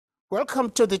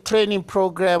Welcome to the training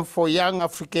program for young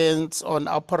Africans on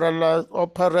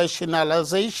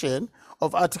operationalization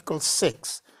of Article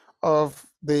 6 of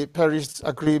the Paris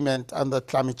Agreement and the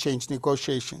climate change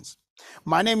negotiations.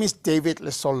 My name is David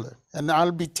Lesolle, and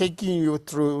I'll be taking you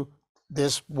through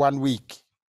this 1 week.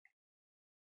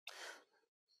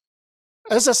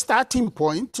 As a starting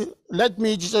point, let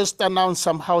me just announce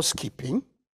some housekeeping.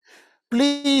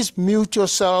 Please mute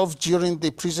yourself during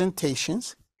the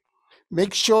presentations.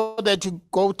 Make sure that you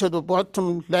go to the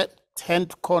bottom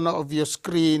left-hand corner of your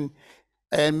screen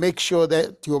and make sure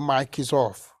that your mic is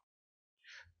off.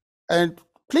 And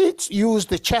please use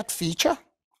the chat feature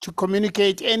to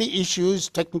communicate any issues,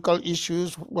 technical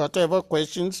issues, whatever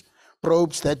questions,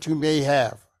 probes that you may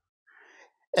have.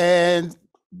 And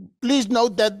please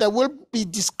note that there will be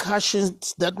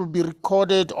discussions that will be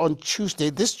recorded on Tuesday,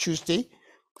 this Tuesday,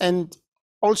 and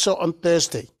also on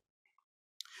Thursday.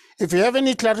 If you have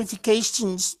any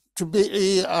clarifications to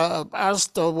be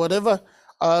asked or whatever,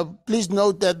 please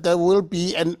note that there will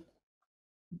be a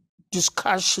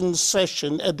discussion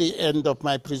session at the end of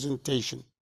my presentation.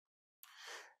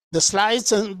 The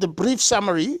slides and the brief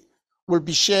summary will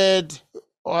be shared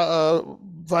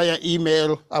via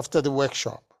email after the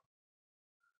workshop.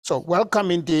 So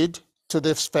welcome indeed to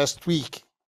this first week.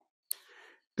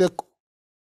 The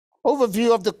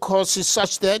overview of the course is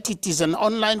such that it is an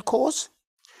online course.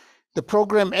 The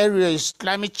program area is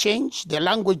climate change. The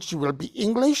language will be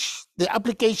English. The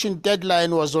application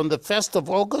deadline was on the 1st of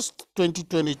August,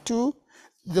 2022.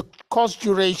 The course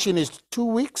duration is 2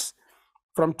 weeks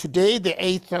from today, the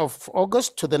 8th of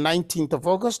August to the 19th of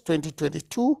August,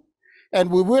 2022.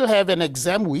 And we will have an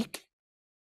exam week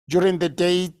during the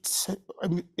date,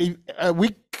 a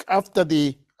week after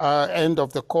the end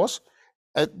of the course.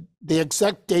 The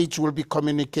exact dates will be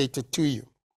communicated to you.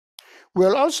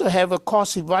 We'll also have a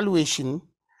course evaluation,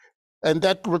 and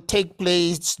that will take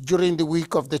place during the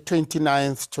week of the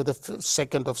 29th to the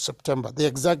 2nd of September. The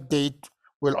exact date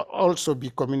will also be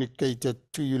communicated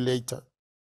to you later.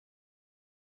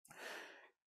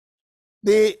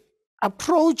 The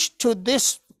approach to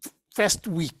this first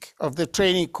week of the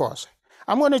training course,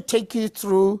 I'm going to take you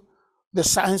through the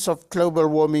science of global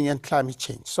warming and climate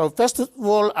change. So first of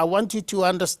all, I want you to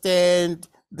understand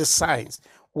the science.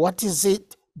 What is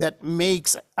it that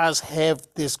makes us have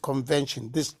this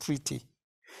convention, this treaty?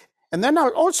 And then I'll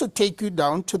also take you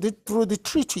down to through the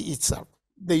treaty itself,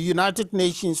 the United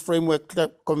Nations Framework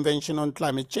Convention on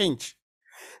Climate Change.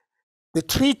 The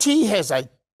treaty has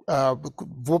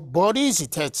bodies,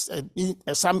 it has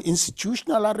some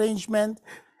institutional arrangement,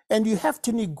 and you have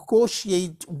to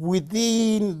negotiate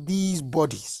within these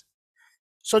bodies.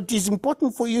 So it is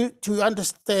important for you to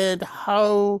understand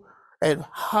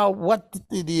what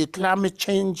the climate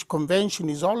change convention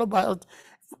is all about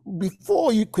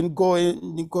before you can go and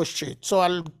negotiate. So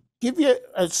I'll give you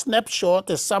a snapshot,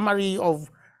 a summary of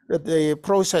the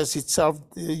process itself,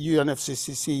 the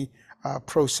UNFCCC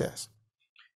process.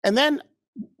 And then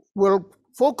we'll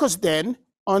focus then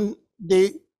on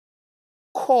the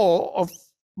core of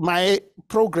my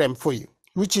program for you,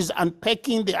 which is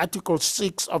unpacking the Article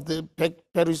 6 of the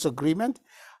Paris Agreement,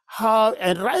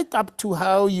 and right up to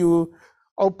how you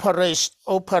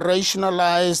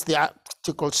operationalize the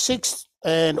Article 6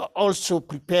 and also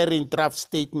preparing draft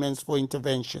statements for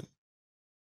intervention.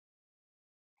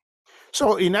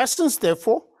 So in essence,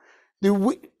 therefore,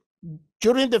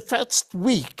 during the first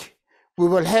week, we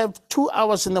will have 2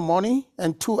 hours in the morning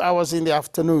and 2 hours in the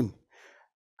afternoon.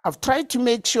 I've tried to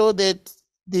make sure that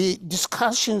the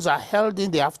discussions are held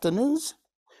in the afternoons,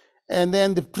 and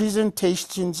then the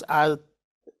presentations are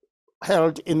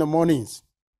held in the mornings.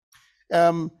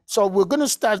 So we're going to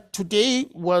start today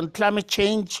on climate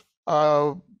change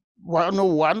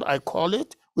 101, I call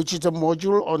it, which is a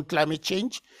module on climate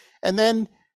change. And then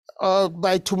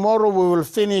by tomorrow, we will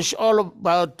finish all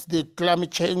about the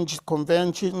climate change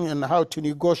convention and how to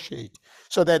negotiate.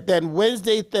 So that then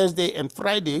Wednesday, Thursday, and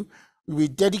Friday, we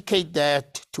dedicate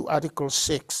that to Article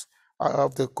 6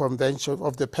 of the Convention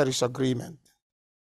of the Paris Agreement.